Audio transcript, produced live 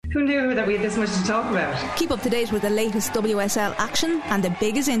Who knew that we had this much to talk about? Keep up to date with the latest WSL action and the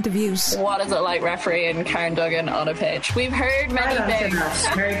biggest interviews. What is it like refereeing Karen Duggan on a pitch? We've heard many things.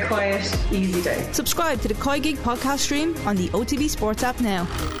 Very quiet, easy day. Subscribe to the Koi Gig podcast stream on the OTB Sports app now.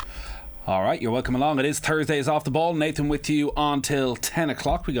 Alright, you're welcome along. It is Thursdays Off the Ball. Nathan with you until 10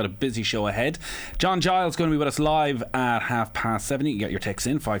 o'clock. We got a busy show ahead. John Giles going to be with us live at 7:30. You can get your texts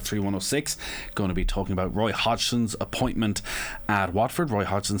in 53106. Going to be talking about Roy Hodgson's appointment at Watford. Roy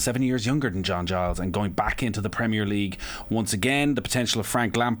Hodgson 7 years younger than John Giles and going back into the Premier League once again. The potential of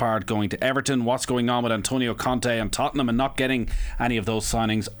Frank Lampard going to Everton. What's going on with Antonio Conte and Tottenham and not getting any of those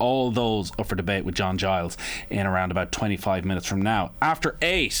signings. All those up for debate with John Giles in around about 25 minutes from now. After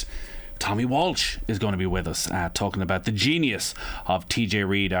 8, Tommy Walsh is going to be with us talking about the genius of TJ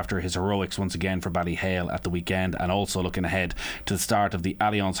Reid after his heroics once again for Ballyhale at the weekend, and also looking ahead to the start of the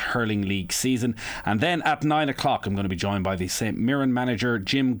Allianz Hurling League season. And then at 9 o'clock I'm going to be joined by the St Mirren manager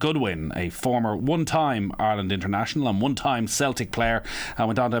Jim Goodwin, a former one-time Ireland international and one-time Celtic player,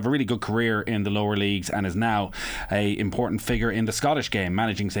 went on to have a really good career in the lower leagues and is now a important figure in the Scottish game,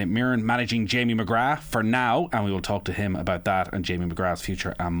 managing St Mirren, managing Jamie McGrath for now, and we will talk to him about that and Jamie McGrath's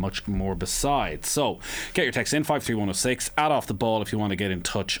future and much more besides. So get your text in 53106 at Off the Ball if you want to get in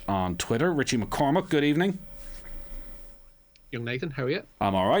touch on Twitter. Richie McCormack, good evening. Young Nathan, how are you?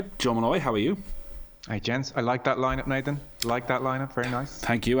 I'm alright. Joe Molloy, how are you? Hey gents, I like that lineup, Nathan. Like that lineup, very nice.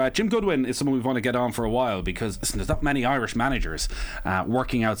 Thank you. Jim Goodwin is someone we want to get on for a while because listen, there's not many Irish managers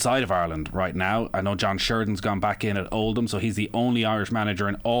working outside of Ireland right now. I know John Sheridan's gone back in at Oldham, so he's the only Irish manager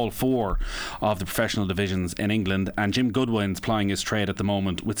in all 4 of the professional divisions in England, and Jim Goodwin's plying his trade at the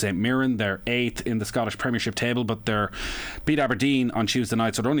moment with St Mirren. They're 8th in the Scottish Premiership table, but they're beat Aberdeen on Tuesday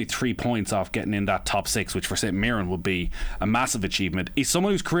night, so they're only 3 points off getting in that top 6, which for St Mirren would be a massive achievement. He's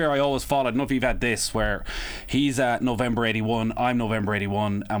someone whose career I always followed. I don't know if you've had this, where he's at November 81, I'm November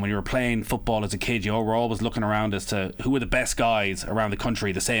 81, and when you were playing football as a kid, you were always looking around as to who were the best guys around the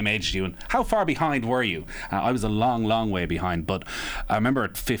country the same age as you and how far behind were you. I was a long way behind, but I remember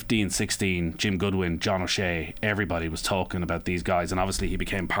at 15, 16, Jim Goodwin, John O'Shea, everybody was talking about these guys, and obviously he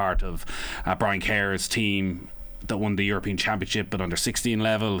became part of Brian Kerr's team that won the European Championship at under 16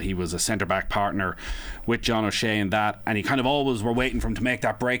 level. He was a centre-back partner with John O'Shea in that, and he kind of always were waiting for him to make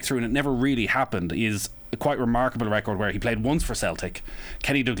that breakthrough, and it never really happened. He is a quite remarkable record where he played once for Celtic.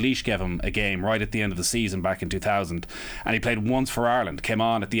 Kenny Dalglish gave him a game right at the end of the season back in 2000, and he played once for Ireland, came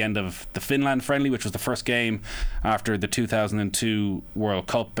on at the end of the Finland friendly, which was the first game after the 2002 World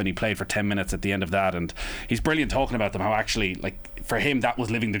Cup, and he played for 10 minutes at the end of that. And he's brilliant talking about them, how actually, like, for him that was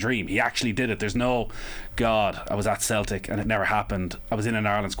living the dream. He actually did it. There's no, God, I was at Celtic and it never happened, I was in an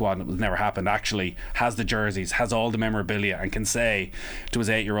Ireland squad and it was never happened. Actually has the jerseys, has all the memorabilia, and can say to his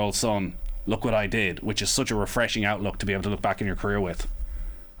 8-year-old son, look what I did, which is such a refreshing outlook to be able to look back in your career with.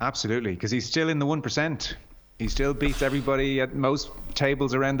 Absolutely, because he's still in the 1%. He still beats everybody at most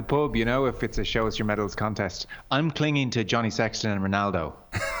tables around the pub, you know, if it's a show us your medals contest. I'm clinging to Johnny Sexton and Ronaldo.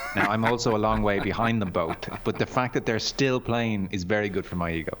 Now, I'm also a long way behind them both, but the fact that they're still playing is very good for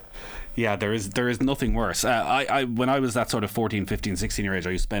my ego. Yeah, there is nothing worse. I when I was that sort of 14, 15, 16 year age,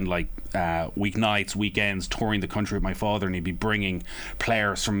 I used to spend like weeknights, weekends touring the country with my father, and he'd be bringing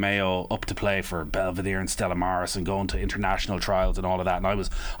players from Mayo up to play for Belvedere and Stella Maris and going to international trials and all of that. And I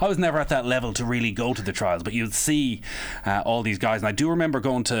was never at that level to really go to the trials, but you'd see all these guys. And I do remember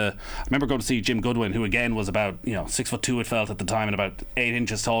going to see Jim Goodwin, who again was about 6'2" it felt at the time, and about 8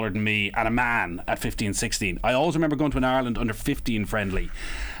 inches taller than me, and a man at 15, 16. I always remember going to an Ireland under 15 friendly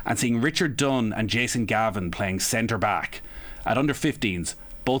and seeing Richard Dunn and Jason Gavin playing centre back at under 15s,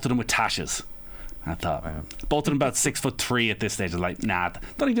 both of them with tashes. I thought, wow. Both of them about 6'3" at this stage. I was like, nah,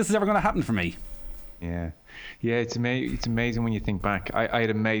 don't think this is ever going to happen for me. Yeah, it's amazing when you think back. I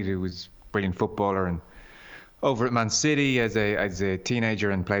had a mate who was a brilliant footballer and over at Man City as a teenager,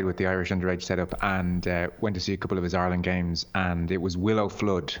 and played with the Irish underage setup, and went to see a couple of his Ireland games, and it was Willow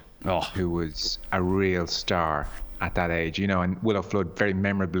Flood, who was a real star at that age, and Willow Flood very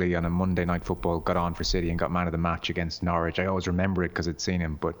memorably on a Monday Night Football got on for City and got man of the match against Norwich. I always remember it because I'd seen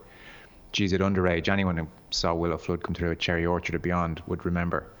him, but geez, at underage, anyone who saw Willow Flood come through at Cherry Orchard or beyond would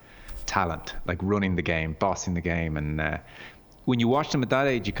remember talent, like running the game, bossing the game. And when you watch him at that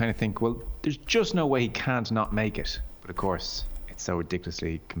age, you kind of think, well, there's just no way he can't not make it. But of course, it's so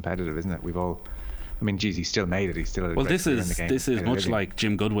ridiculously competitive, isn't it? We've all I mean, geez, he still made it. He's still a well. great This player in the is game. this is Made a much living. like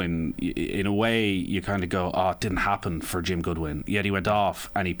Jim Goodwin. In a way, you kind of go, "Oh, it didn't happen for Jim Goodwin." Yet he went off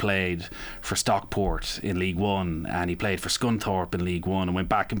and he played for Stockport in League One, and he played for Scunthorpe in League One, and went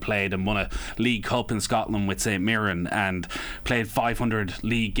back and played and won a League Cup in Scotland with St Mirren, and played 500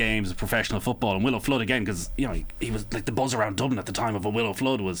 league games of professional football. And Willow Flood again, because he was like the buzz around Dublin at the time of a Willow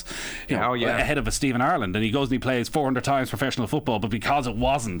Flood was ahead of a Stephen Ireland, and he goes and he plays 400 times professional football, but because it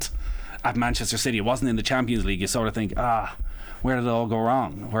wasn't at Manchester City, it wasn't in the Champions League, you sort of think, where did it all go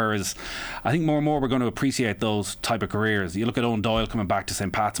wrong? Whereas I think more and more we're going to appreciate those type of careers. You look at Owen Doyle coming back to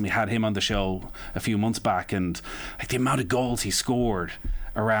St Pat's, and we had him on the show a few months back, and like the amount of goals he scored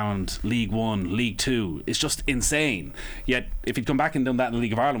around League One, League Two is just insane. Yet if he'd come back and done that in the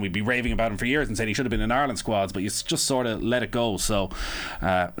League of Ireland, we'd be raving about him for years and saying he should have been in Ireland squads, but you just sort of let it go. So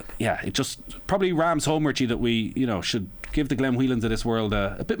it just probably rams home, Richie, that we should give the Glenn Whelans of this world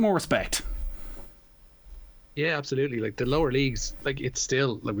a bit more respect. Yeah, absolutely. Like the lower leagues, like it's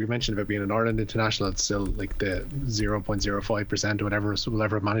still, like we mentioned about being an Ireland international, it's still like the 0.05% or whatever will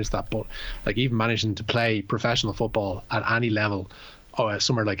ever manage that. But like even managing to play professional football at any level,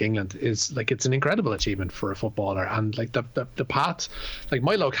 somewhere like England, is like, it's an incredible achievement for a footballer. And like the path, like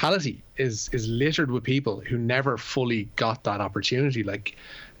my locality is littered with people who never fully got that opportunity. Like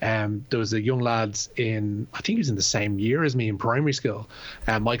there was a young lad in, I think he was in the same year as me in primary school,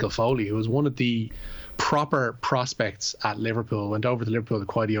 Michael Foley, who was one of the proper prospects at Liverpool, went over to Liverpool at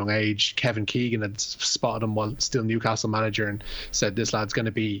quite a young age. Kevin Keegan had spotted him while still Newcastle manager and said this lad's going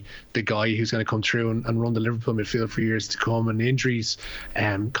to be the guy who's going to come through and run the Liverpool midfield for years to come. And injuries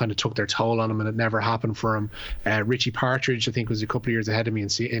kind of took their toll on him, and it never happened for him. Richie Partridge, I think, was a couple of years ahead of me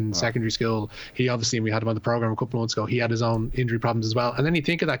in secondary school. He obviously, we had him on the programme a couple of months ago, he had his own injury problems as well. And then you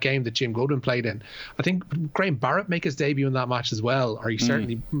think of that game that Jim Goodwin played in. I think Graham Barrett made his debut in that match as well, or he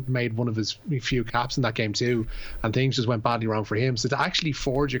certainly made one of his few caps in that game too, and things just went badly wrong for him. So to actually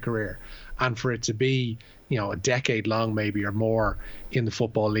forge a career and for it to be a decade long maybe or more in the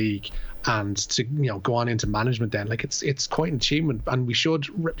Football League, and to go on into management, then like it's quite an achievement. And we should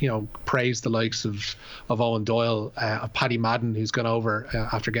praise the likes of Owen Doyle, of Paddy Madden, who's gone over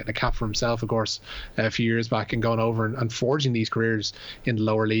after getting a cap for himself, of course, a few years back, and going over and forging these careers in the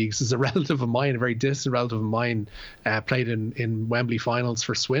lower leagues. There's a relative of mine, a very distant relative of mine, played in Wembley finals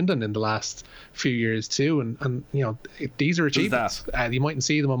for Swindon in the last few years too, and these are achievements. You mightn't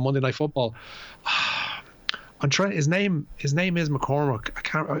see them on Monday Night Football. I'm trying. His name is McCormack. I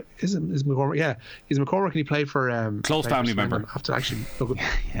can't. Is McCormack? Yeah, he's McCormack, and he played for close family member. I have to actually look.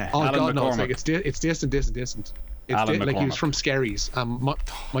 Yeah. Oh Alan God, no! It's McCormack. like it's distant. It's like he was from Skerries.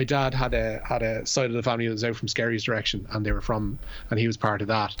 My dad had a side of the family that was out from Skerries direction, and he was part of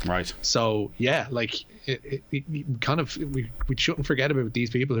that. Right. So yeah, like we shouldn't forget about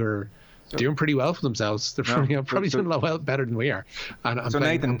these people who are doing pretty well for themselves. They're probably doing a lot better than we are,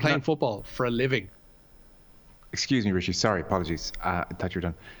 and playing football for a living. Excuse me, Richie. Sorry, apologies. I thought you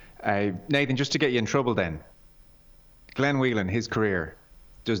were done. Nathan, just to get you in trouble then, Glenn Whelan, his career,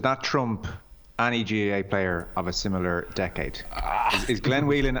 does that trump any GAA player of a similar decade? Is Glenn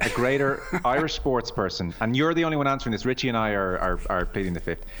Whelan a greater Irish sports person? And you're the only one answering this. Richie and I are pleading the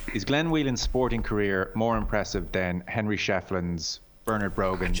fifth. Is Glenn Whelan's sporting career more impressive than Henry Shefflin's, Bernard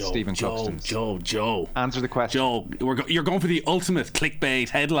Brogan, Stephen Cluxton's? Joe. Answer the question. Joe, you're going for the ultimate clickbait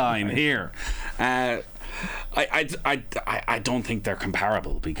headline here. I don't think they're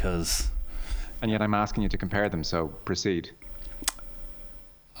comparable, because... And yet I'm asking you to compare them, so proceed.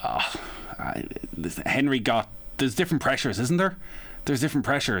 Henry there's different pressures, isn't there? There's different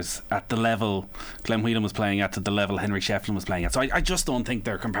pressures at the level Glenn Whelan was playing at, to the level Henry Shefflin was playing at. So I just don't think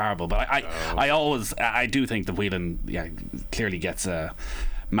they're comparable. But I do think that Whelan clearly gets a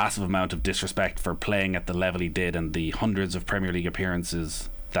massive amount of disrespect for playing at the level he did and the hundreds of Premier League appearances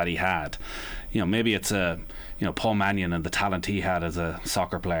that he had. Maybe it's Paul Mannion and the talent he had as a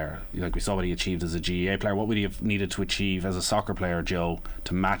soccer player. Like we saw what he achieved as a GAA player. What would he have needed to achieve as a soccer player, Joe,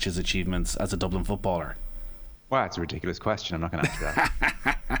 to match his achievements as a Dublin footballer? Well, that's a ridiculous question. I'm not going to answer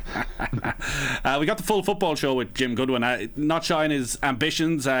that. We got the full football show with Jim Goodwin, not shying his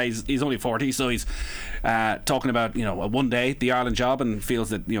ambitions. He's only 40, so he's talking about one day the Ireland job, and feels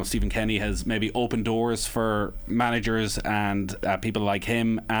that Stephen Kenny has maybe opened doors for managers and people like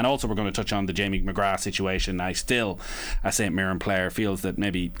him. And also we're going to touch on the Jamie McGrath situation. Still a St Mirren player, feels that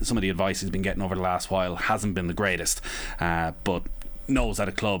maybe some of the advice he's been getting over the last while hasn't been the greatest, but knows at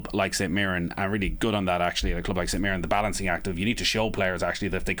a club like St Mirren, and really good on that actually at a club like St Mirren, the balancing act of you need to show players actually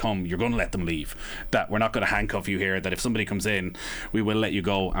that if they come, you're going to let them leave, that we're not going to handcuff you here, that if somebody comes in, we will let you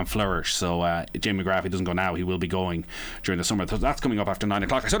go and flourish. So Jim McGrath, he doesn't go now, he will be going during the summer. So that's coming up after 9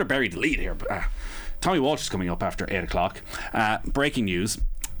 o'clock. I sort of buried the lead here, but Tommy Walsh is coming up after 8 o'clock. Breaking news,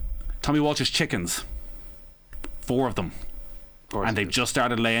 Tommy Walsh's chickens, 4 of them, and they've just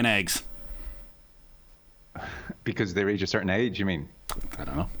started laying eggs. Because they reach a certain age, you mean? I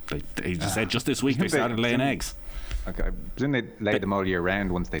don't know. He just said just this week they started laying eggs. Okay, I presume they lay them all year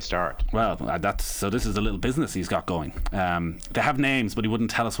round once they start. Well, so this is a little business he's got going. They have names, but he wouldn't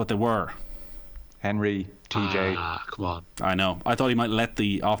tell us what they were. Henry, TJ. Come on. I know. I thought he might let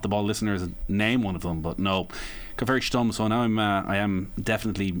the off the ball listeners name one of them, but no. Got very stum. So now I am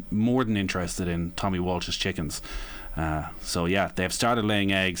definitely more than interested in Tommy Walsh's chickens. So yeah, they've started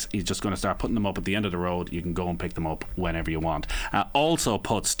laying eggs. He's just going to start putting them up at the end of the road. You can go and pick them up whenever you want. Also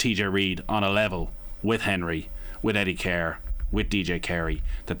puts TJ Reid on a level with Henry, with Eddie Kerr, with DJ Carey.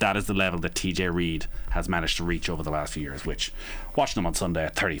 That is the level that TJ Reid has managed to reach over the last few years, which, watching him on Sunday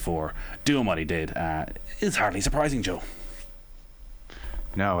at 34 doing what he did, is hardly surprising, Joe.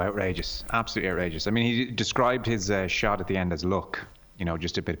 No, outrageous, absolutely outrageous. I mean, he described his shot at the end as luck,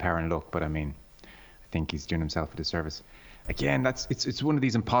 just a bit of power and luck, but I mean, I think he's doing himself a disservice. Again, it's one of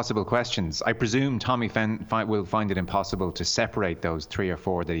these impossible questions. I presume Tommy will find it impossible to separate those 3 or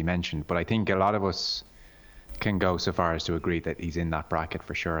 4 that he mentioned, but I think a lot of us can go so far as to agree that he's in that bracket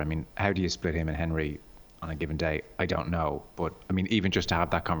for sure. I mean, how do you split him and Henry on a given day? I don't know, but I mean, even just to have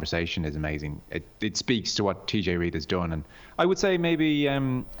that conversation is amazing. It speaks to what TJ Reid has done, and I would say maybe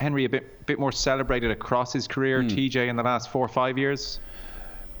Henry a bit more celebrated across his career. TJ in the last 4 or 5 years.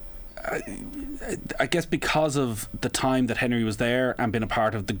 I guess because of the time that Henry was there and been a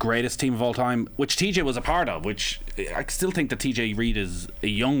part of the greatest team of all time, which TJ was a part of, which I still think that TJ Reid is a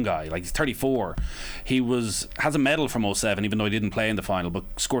young guy, like he's 34. He has a medal from 07, even though he didn't play in the final, but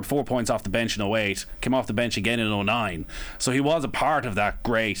scored 4 points off the bench in 08, came off the bench again in 09. So he was a part of that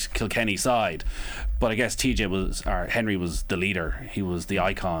great Kilkenny side. But I guess Henry was the leader. He was the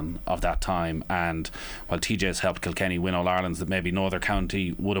icon of that time. And while TJ's helped Kilkenny win All-Irelands that maybe no other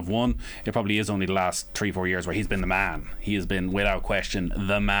county would have won, it probably is only the last 3-4 years where he's been the man. He has been, without question,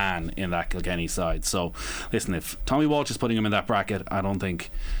 the man in that Kilkenny side. So, listen, if Tommy Walsh is putting him in that bracket, I don't think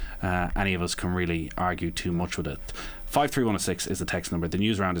any of us can really argue too much with it. 53106 is the text number. The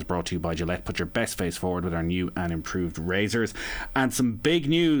news round is brought to you by Gillette. Put your best face forward with our new and improved razors. And some big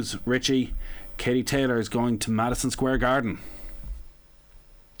news, Richie. Katie Taylor is going to Madison Square Garden.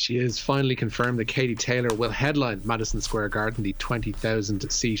 She is finally confirmed that Katie Taylor will headline Madison Square Garden, the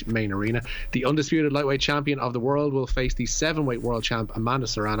 20,000 seat main arena. The undisputed lightweight champion of the world will face the 7-weight world champ Amanda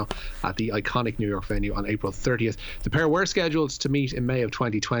Serrano at the iconic New York venue on April 30th. The pair were scheduled to meet in May of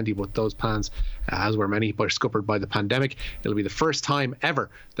 2020, but those plans, as were many, were scuppered by the pandemic. It'll be the first time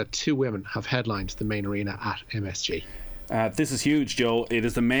ever that 2 women have headlined the main arena at MSG. This is huge, Joe. It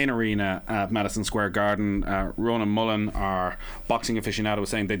is the main arena at Madison Square Garden. Ronan Mullen, our boxing aficionado, was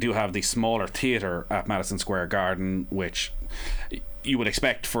saying they do have the smaller theatre at Madison Square Garden, which you would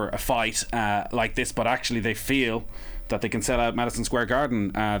expect for a fight like this, but actually they feel that they can sell out Madison Square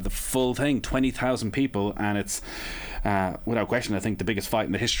Garden, the full thing, 20,000 people, and it's without question, I think, the biggest fight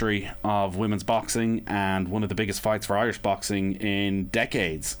in the history of women's boxing and one of the biggest fights for Irish boxing in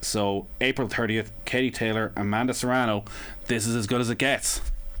decades. So April 30th, Katie Taylor, Amanda Serrano, this is as good as it gets.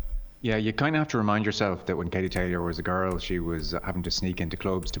 Yeah, you kind of have to remind yourself that when Katie Taylor was a girl, she was having to sneak into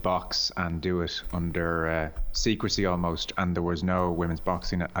clubs to box and do it under secrecy almost, and there was no women's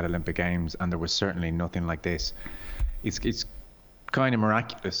boxing at Olympic Games, and there was certainly nothing like this. It's kind of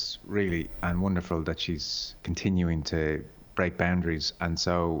miraculous, really, and wonderful that she's continuing to break boundaries. And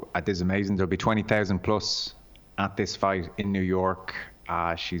so this is amazing. There'll be 20,000 plus at this fight in New York.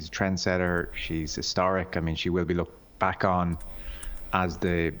 She's a trendsetter. She's historic. I mean, she will be looked back on as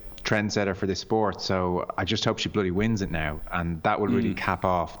the trendsetter for this sport. So I just hope she bloody wins it now, and that will really cap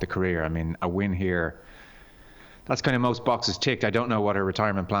off the career. I mean, a win here, that's kind of most boxes ticked. I don't know what her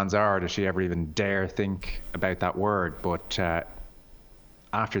retirement plans are. Does she ever even dare think about that word? But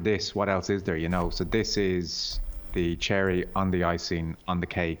after this, what else is there, So this is the cherry on the icing on the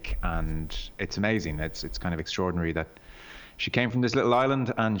cake, and it's amazing. It's kind of extraordinary that she came from this little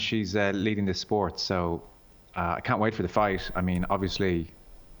island and she's leading this sport. So I can't wait for the fight. I mean, obviously,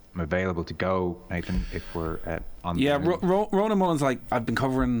 I'm available to go, Nathan, if we're on. Yeah, Ronan Mullen's like, I've been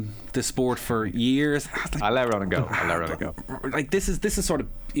covering this sport for years. Like, I'll let Ronan go. Like this is sort of,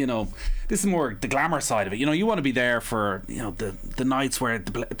 this is more the glamour side of it. You want to be there for the nights where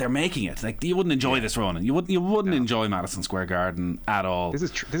they're making it. Like, you wouldn't enjoy this, Ronan. You wouldn't enjoy Madison Square Garden at all. This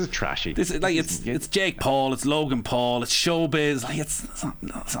is trashy. It's Jake Paul, it's Logan Paul, it's showbiz. Like, it's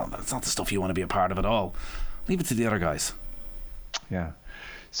not the stuff you want to be a part of at all. Leave it to the other guys. Yeah.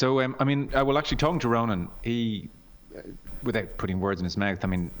 So, I will actually talking to Ronan, he, without putting words in his mouth,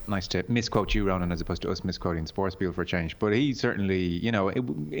 nice to misquote you, Ronan, as opposed to us misquoting sports people for a change. But he certainly,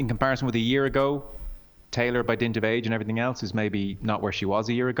 in comparison with a year ago, Taylor, by dint of age and everything else, is maybe not where she was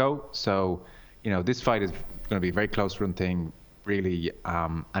a year ago. So, this fight is going to be a very close run thing, really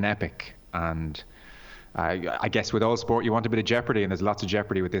an epic. And I guess with all sport, you want a bit of jeopardy, and there's lots of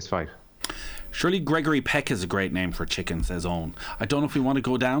jeopardy with this fight. Surely Gregory Peck is a great name for a chicken, says Owen. I don't know if we want to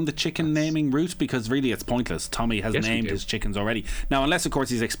go down the chicken naming route, because really it's pointless. Tommy has named his chickens already. Now, unless of course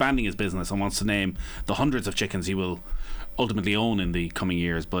he's expanding his business and wants to name the hundreds of chickens he will ultimately own in the coming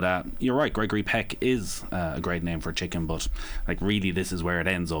years. But you're right, Gregory Peck is a great name for a chicken, but like really this is where it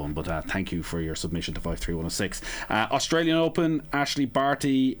ends, Owen. But thank you for your submission to 53106. Australian Open, Ashley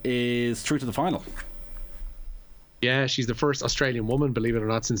Barty is through to the final. Yeah, she's the first Australian woman, believe it or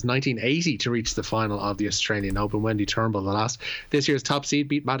not, since 1980 to reach the final of the Australian Open. Wendy Turnbull, the last. This year's top seed,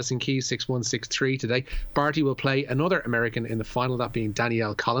 beat Madison Keys 6-1, 6-3 today. Barty will play another American in the final, that being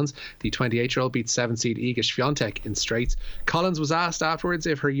Danielle Collins. The 28-year-old beat 7-seed Iga Swiatek in straights. Collins was asked afterwards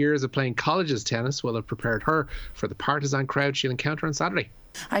if her years of playing colleges tennis will have prepared her for the partisan crowd she'll encounter on Saturday.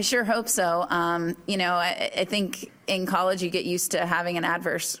 I sure hope so. I think in college you get used to having an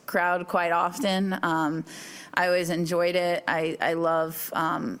adverse crowd quite often. I always enjoyed it. I love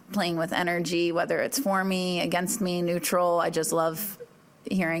playing with energy, whether it's for me, against me, neutral. I just love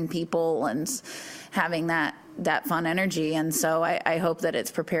hearing people and having that fun energy. And so I hope that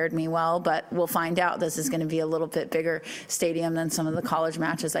it's prepared me well, but we'll find out. This is going to be a little bit bigger stadium than some of the college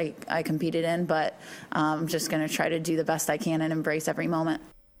matches I competed in, but I'm just going to try to do the best I can and embrace every moment.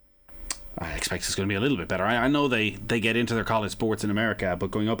 I expect it's going to be a little bit better. I know they get into their college sports in America,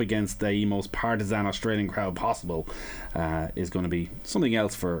 but going up against the most partisan Australian crowd possible is going to be something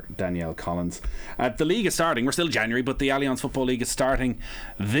else for Danielle Collins. The league is starting. We're still January, but the Allianz Football League is starting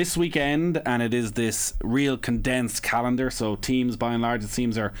this weekend, and it is this real condensed calendar. So teams, by and large, it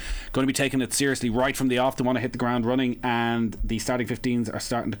seems, are going to be taking it seriously right from the off. They want to hit the ground running, and the starting 15s are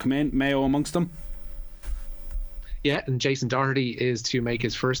starting to come in. Mayo amongst them. Yeah, and Jason Doherty is to make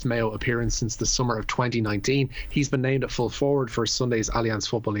his first Mayo appearance since the summer of 2019. He's been named at full forward for Sunday's Allianz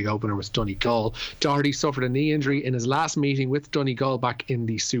Football League opener with Donegal. Doherty suffered a knee injury in his last meeting with Donegal back in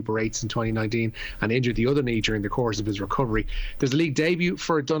the Super 8s in 2019 and injured the other knee during the course of his recovery. There's a league debut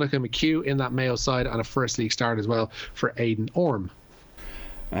for Donegal McHugh in that Mayo side and a first league start as well for Aidan Orme.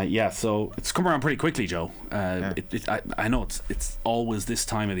 So it's come around pretty quickly, Joe. I know it's always this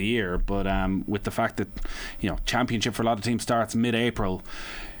time of the year, but with the fact that championship for a lot of teams starts mid-April,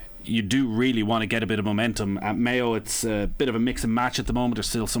 you do really want to get a bit of momentum. At Mayo, it's a bit of a mix and match at the moment. There's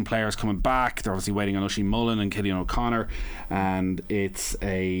still some players coming back. They're obviously waiting on Oisin Mullen and Killian O'Connor, and it's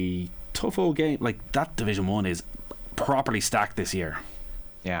a tough old game. Like, that Division 1 is properly stacked this year.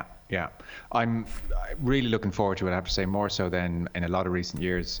 Yeah, I'm really looking forward to it, I have to say, more so than in a lot of recent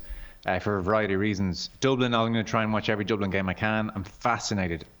years, for a variety of reasons. Dublin, I'm going to try and watch every Dublin game I can. I'm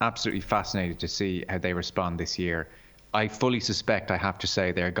fascinated, absolutely fascinated to see how they respond this year. I fully suspect, I have to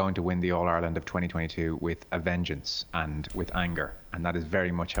say, they're going to win the All-Ireland of 2022 with a vengeance and with anger, and that is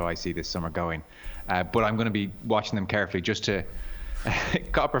very much how I see this summer going. But I'm going to be watching them carefully just to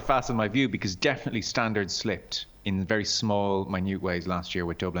copper fast on my view, because definitely standards slipped in very small, minute ways last year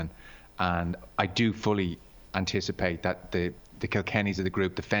with Dublin. And I do fully anticipate that the Kilkennys of the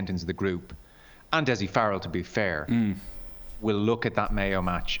group, the Fentons of the group, and Desi Farrell, to be fair, will look at that Mayo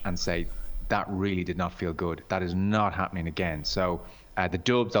match and say, that really did not feel good. That is not happening again. So the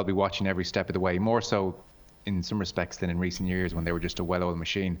Dubs, I'll be watching every step of the way, more so in some respects than in recent years when they were just a well-oiled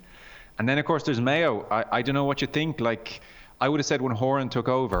machine. And then, of course, there's Mayo. I don't know what you think. Like, I would have said when Horan took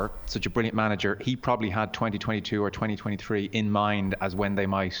over, such a brilliant manager, he probably had 2022 or 2023 in mind as when they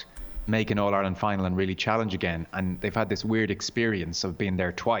might make an All-Ireland final and really challenge again. And they've had this weird experience of being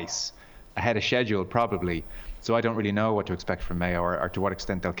there twice, ahead of schedule probably. So I don't really know what to expect from Mayo or to what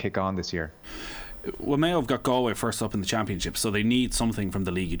extent they'll kick on this year. Well, Mayo have got Galway first up in the championship, so they need something from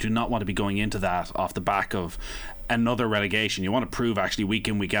the league. You do not want to be going into that off the back of another relegation. You want to prove actually week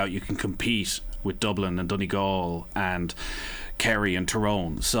in, week out you can compete with Dublin and Donegal and Kerry and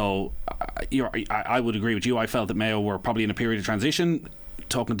Tyrone. So I would agree with you. I felt that Mayo were probably in a period of transition.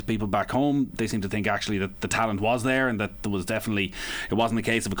 talking to people back home, they seem to think actually that the talent was there, and that there was definitely, it wasn't a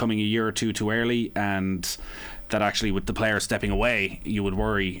case of it coming a year or two too early, and that actually with the players stepping away, you would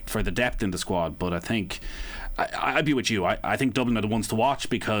worry for the depth in the squad. But I think I'd be with you. I think Dublin are the ones to watch,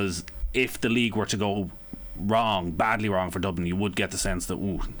 because if the league were to go badly wrong for Dublin, you would get the sense that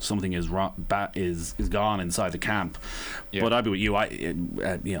something is wrong, is gone inside the camp. Yeah. But I'd be with you. I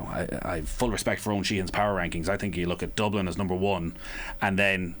have full respect for Owen Sheehan's power rankings. I think you look at Dublin as number one, and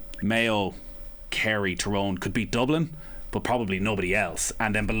then Mayo, Kerry, Tyrone could beat Dublin, but probably nobody else.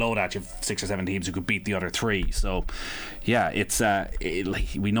 And then below that, you have 6 or 7 teams who could beat the other 3. So, yeah, it's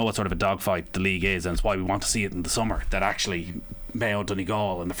we know what sort of a dogfight the league is, and it's why we want to see it in the summer. That actually Mayo,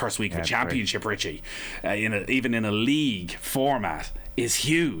 Donegal in the first week of a championship, Richie, even in a league format, is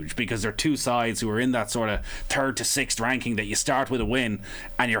huge, because they're two sides who are in that sort of 3rd to 6th ranking that you start with a win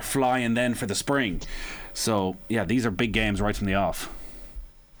and you're flying then for the spring. So, yeah, these are big games right from the off.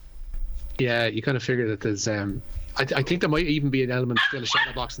 Yeah, you kind of figure that there's I think there might even be an element still of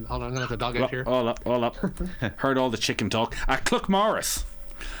shadow boxing. Hold on, I'm going to have the dog out here. All up. Heard all the chicken talk. Cluck Morris.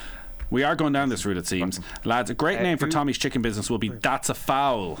 We are going down this route, it seems. Lads, a great name for Tommy's chicken business will be That's a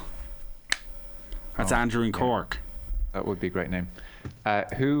Foul. That's Andrew in Cork. That would be a great name.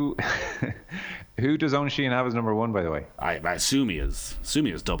 Who does Owen Sheehan have as number 1, by the way? I assume he is.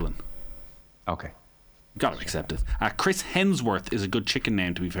 Dublin. Okay. Got to accept it. Chris Hensworth is a good chicken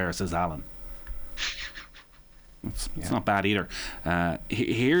name, to be fair, says Alan. It's not bad either.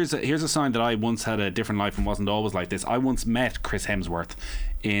 Here's a sign that I once had a different life and wasn't always like this. I once met Chris Hemsworth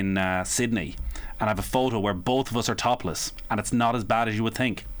in Sydney, and I have a photo where both of us are topless, and it's not as bad as you would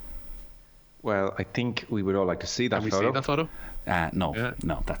think. Well, I think we would all like to see that photo. Can we see that photo?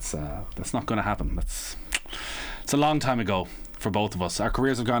 No, that's not going to happen. It's a long time ago for both of us. Our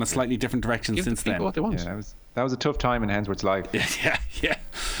careers have gone a slightly different direction since then. What they want. Yeah, that was a tough time in Hensworth's life.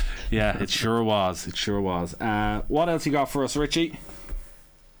 Yeah, it sure was. What else you got for us, Richie?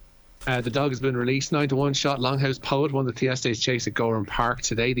 The dog has been released. 9-1 shot. Longhouse Poet won the Tiestes Chase at Gorham Park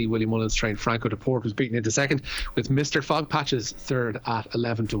today. The Willie Mullins trained Franco de Port was beaten into second, with Mr. Fog Patches third at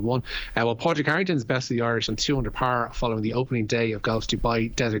 11-1. Well, Padraig Harrington's best of the Irish on 2 under par following the opening day of Golf's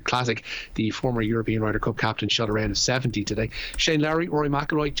Dubai Desert Classic. The former European Ryder Cup captain shot a round of 70 today. Shane Lowry, Rory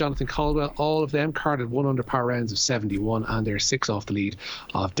McIlroy, Jonathan Caldwell, all of them carded 1 under par rounds of 71, and they're 6 off the lead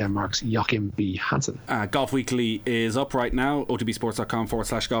of Denmark's Joachim B. Hansen. Golf Weekly is up right now.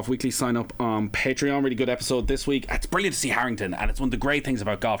 otbsports.com/Golf Weekly. Sign up on Patreon. Really good episode this week. It's brilliant to see Harrington, and it's one of the great things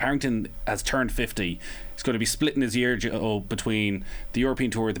about golf. Harrington has turned 50. He's going to be splitting his year between the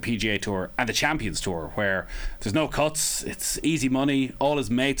European Tour, the PGA Tour, and the Champions Tour, where there's no cuts. It's easy money. All his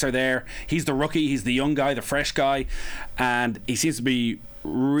mates are there. He's the rookie. He's the young guy, the fresh guy, and he seems to be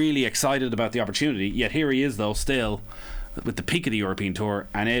really excited about the opportunity. Yet here he is, though, still with the peak of the European Tour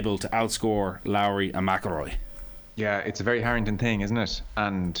and able to outscore Lowry and McIlroy. Yeah, it's a very Harrington thing, isn't it?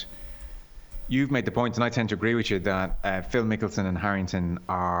 And you've made the point, and I tend to agree with you, that Phil Mickelson and Harrington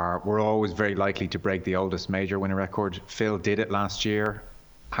were always very likely to break the oldest major winner record. Phil did it last year.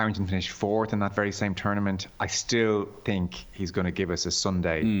 Harrington finished 4th in that very same tournament. I still think he's going to give us a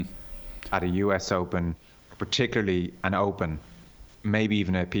Sunday at a US Open, particularly an Open, maybe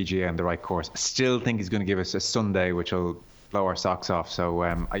even a PGA on the right course. I still think he's going to give us a Sunday which will blow our socks off. So,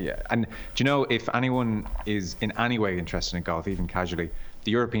 and do you know, if anyone is in any way interested in golf, even casually,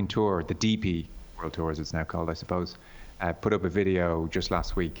 the European Tour, the DP World Tour as it's now called, I suppose, put up a video just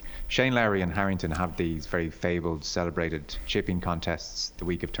last week. Shane Lowry and Harrington have these very fabled, celebrated chipping contests the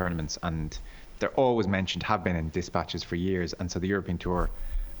week of tournaments, and they're always mentioned, have been in dispatches for years. And so the European Tour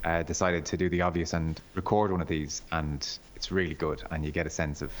decided to do the obvious and record one of these, and it's really good, and you get a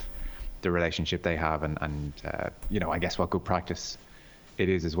sense of the relationship they have, and I guess what good practice it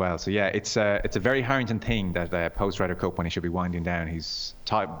is as well. So yeah, it's a very Harrington thing that post Ryder Cup, when he should be winding down. He's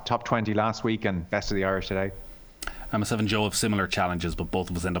top 20 last week and best of the Irish today. Myself and Joe have similar challenges, but both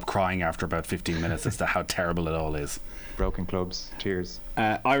of us end up crying after about 15 minutes as to how terrible it all is. Broken clubs, tears.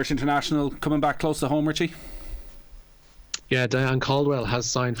 Irish international coming back close to home, Richie. Yeah, Diane Caldwell has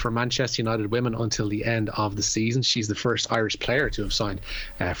signed for Manchester United Women until the end of the season. She's the first Irish player to have signed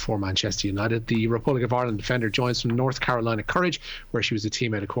for Manchester United. The Republic of Ireland defender joins from North Carolina Courage, where she was a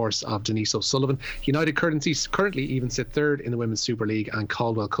teammate, of course, of Denise O'Sullivan. United currently even sit 3rd in the Women's Super League, and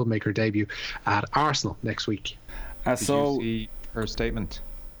Caldwell could make her debut at Arsenal next week. Did you see her statement?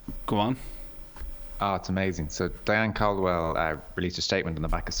 Go on. Oh, it's amazing. So Diane Caldwell released a statement on the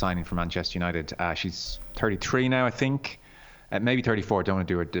back of signing for Manchester United. She's 33 now, I think. Maybe 34. Don't want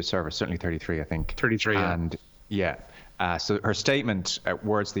to do her disservice. Certainly 33, I think. 33, yeah. And yeah. So her statement,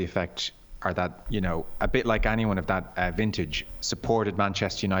 words to the effect, are that, a bit like anyone of that vintage, supported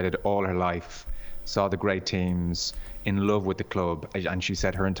Manchester United all her life, saw the great teams, in love with the club, and she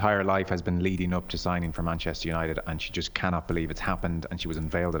said her entire life has been leading up to signing for Manchester United, and she just cannot believe it's happened, and she was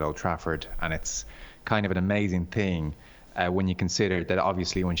unveiled at Old Trafford, and it's kind of an amazing thing when you consider that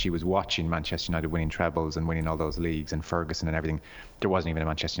obviously when she was watching Manchester United winning trebles and winning all those leagues and Ferguson and everything, there wasn't even a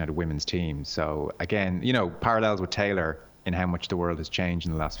Manchester United women's team. So again, parallels with Taylor in how much the world has changed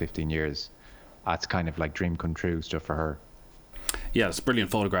in the last 15 years. That's kind of like dream come true stuff for her. Yes,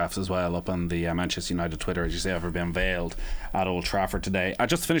 brilliant photographs as well up on the Manchester United Twitter, as you say, ever been unveiled at Old Trafford today.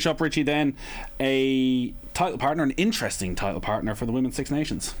 Just to finish up, Richie, then, a title partner, an interesting title partner for the Women's Six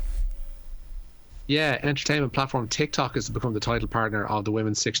Nations. Yeah, entertainment platform TikTok has become the title partner of the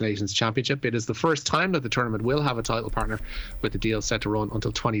Women's Six Nations Championship. It is the first time that the tournament will have a title partner, with the deal set to run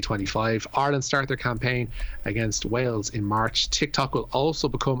until 2025. Ireland start their campaign against Wales in March. TikTok will also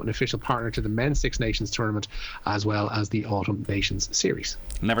become an official partner to the Men's Six Nations tournament, as well as the Autumn Nations series.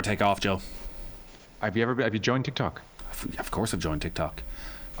 Never take off, Joe. Have you joined TikTok? Of course I've joined TikTok.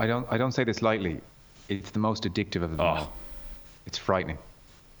 I don't say this lightly. It's the most addictive of them all. It's frightening.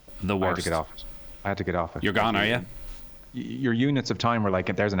 The worst. I had to get off it. You're gone, are you? Your units of time were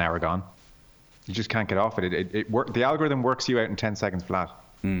like, there's an hour gone. You just can't get off it. The algorithm works you out in 10 seconds flat.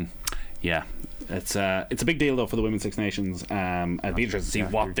 Yeah, it's a big deal though for the Women's Six Nations. I'd be interested to see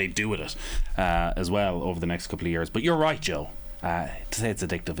what they do with it as well over the next couple of years. But you're right, Joe. To say it's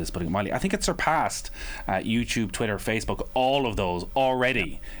addictive is putting it mildly. I think it surpassed YouTube, Twitter, Facebook, all of those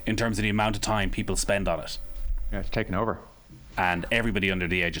already in terms of the amount of time people spend on it. Yeah, it's taken over. And everybody under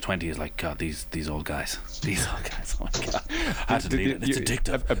the age of 20 is like, God, these old guys. Oh my God, I had to delete it. It's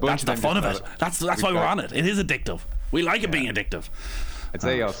addictive. That's the fun of it. That's why we're on it. It is addictive. We like it being addictive. I'd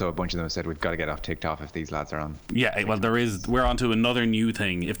say also a bunch of them have said we've got to get off TikTok if these lads are on. Yeah, well, we're on to another new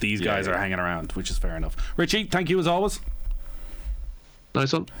thing if these guys are hanging around, which is fair enough. Richie, thank you as always.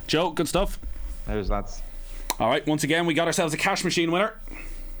 Nice one. Joe, good stuff. There's lads. All right, once again, we got ourselves a cash machine winner.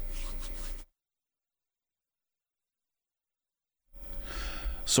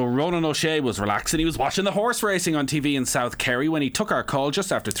 So Ronan O'Shea was relaxing. He was watching the horse racing on TV in South Kerry when he took our call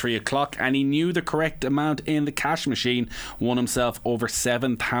just after 3 o'clock, and he knew the correct amount in the cash machine, won himself over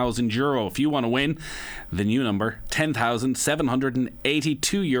 €7,000. If you want to win, the new number,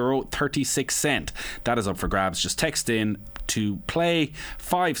 €10,782.36. That is up for grabs. Just text in to play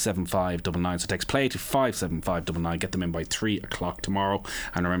 57599. So text play to 57599. Get them in by 3 o'clock tomorrow.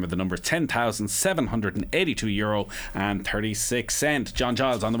 And remember, the number is €10,782.36. John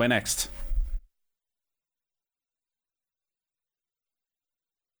Giles on the way next.